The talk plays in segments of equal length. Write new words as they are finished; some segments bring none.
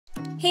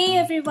Hey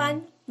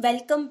everyone,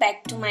 welcome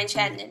back to my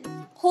channel.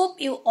 Hope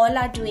you all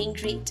are doing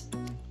great.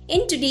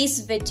 In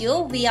today's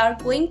video, we are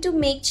going to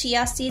make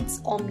chia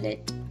seeds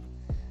omelette.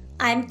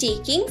 I am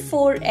taking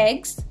 4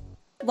 eggs,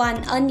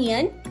 1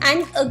 onion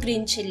and a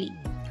green chili.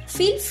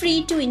 Feel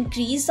free to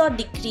increase or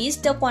decrease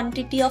the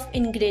quantity of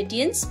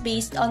ingredients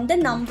based on the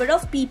number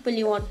of people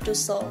you want to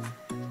serve.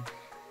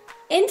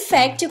 In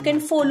fact, you can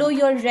follow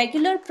your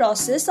regular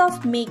process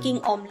of making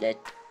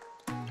omelette.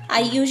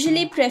 I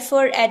usually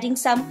prefer adding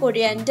some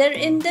coriander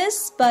in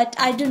this, but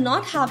I do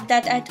not have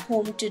that at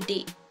home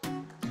today.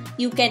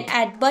 You can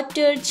add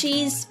butter,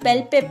 cheese,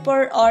 bell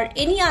pepper or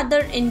any other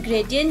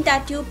ingredient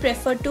that you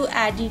prefer to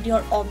add in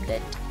your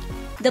omelette.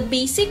 The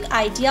basic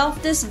idea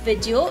of this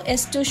video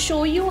is to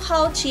show you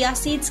how chia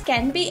seeds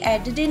can be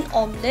added in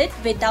omelette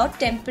without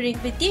tempering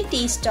with the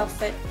taste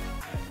of it.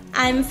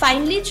 I am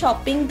finely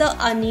chopping the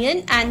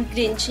onion and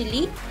green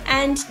chili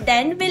and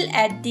then we'll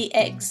add the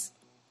eggs,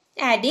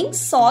 adding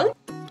salt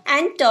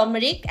and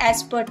turmeric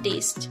as per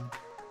taste.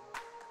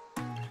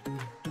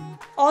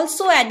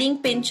 Also adding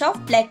pinch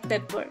of black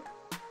pepper.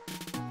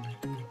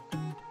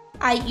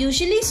 I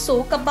usually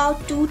soak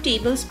about 2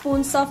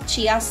 tablespoons of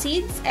chia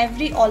seeds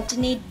every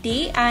alternate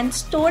day and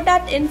store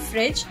that in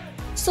fridge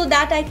so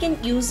that I can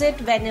use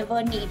it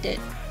whenever needed.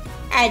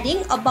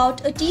 Adding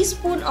about a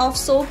teaspoon of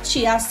soaked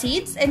chia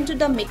seeds into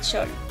the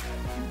mixture.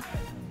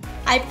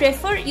 I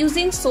prefer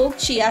using soaked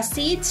chia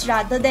seeds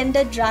rather than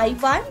the dry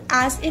one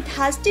as it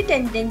has the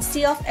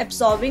tendency of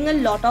absorbing a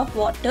lot of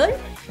water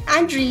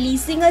and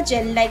releasing a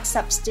gel-like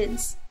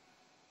substance.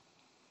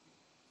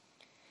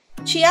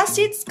 Chia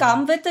seeds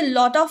come with a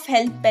lot of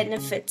health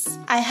benefits.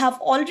 I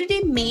have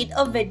already made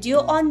a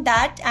video on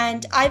that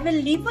and I will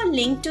leave a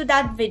link to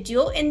that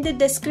video in the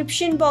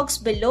description box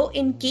below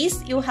in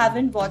case you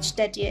haven't watched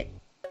that yet.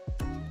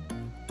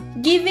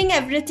 Giving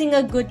everything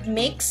a good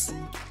mix.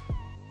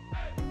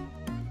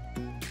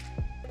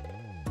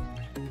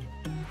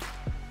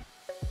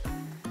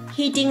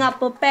 Heating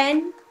up a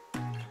pan,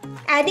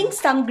 adding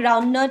some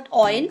groundnut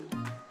oil,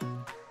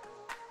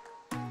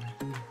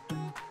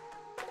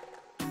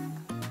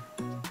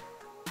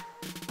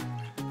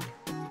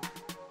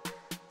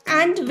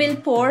 and we'll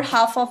pour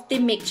half of the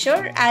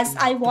mixture as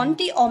I want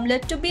the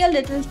omelette to be a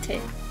little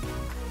thin.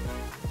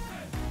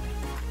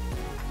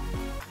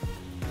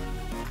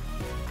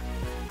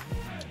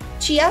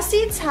 Chia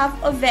seeds have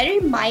a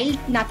very mild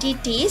nutty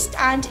taste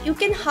and you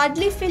can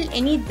hardly feel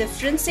any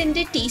difference in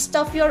the taste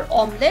of your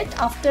omelette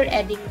after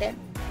adding them.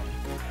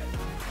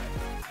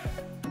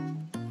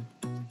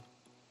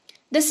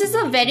 This is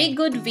a very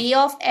good way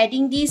of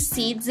adding these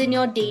seeds in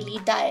your daily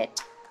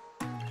diet.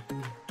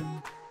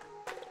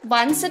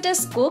 Once it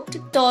is cooked,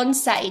 turn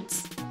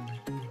sides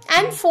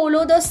and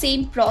follow the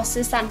same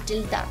process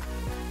until done.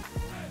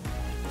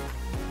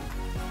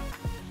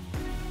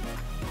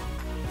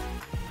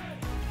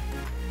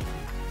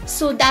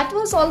 So that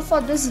was all for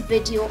this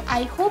video.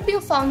 I hope you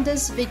found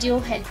this video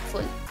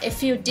helpful.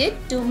 If you did,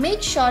 do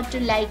make sure to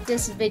like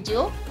this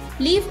video,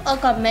 leave a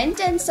comment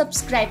and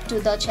subscribe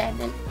to the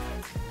channel.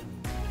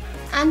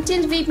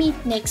 Until we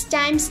meet next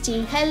time,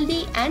 stay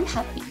healthy and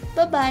happy.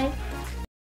 Bye bye.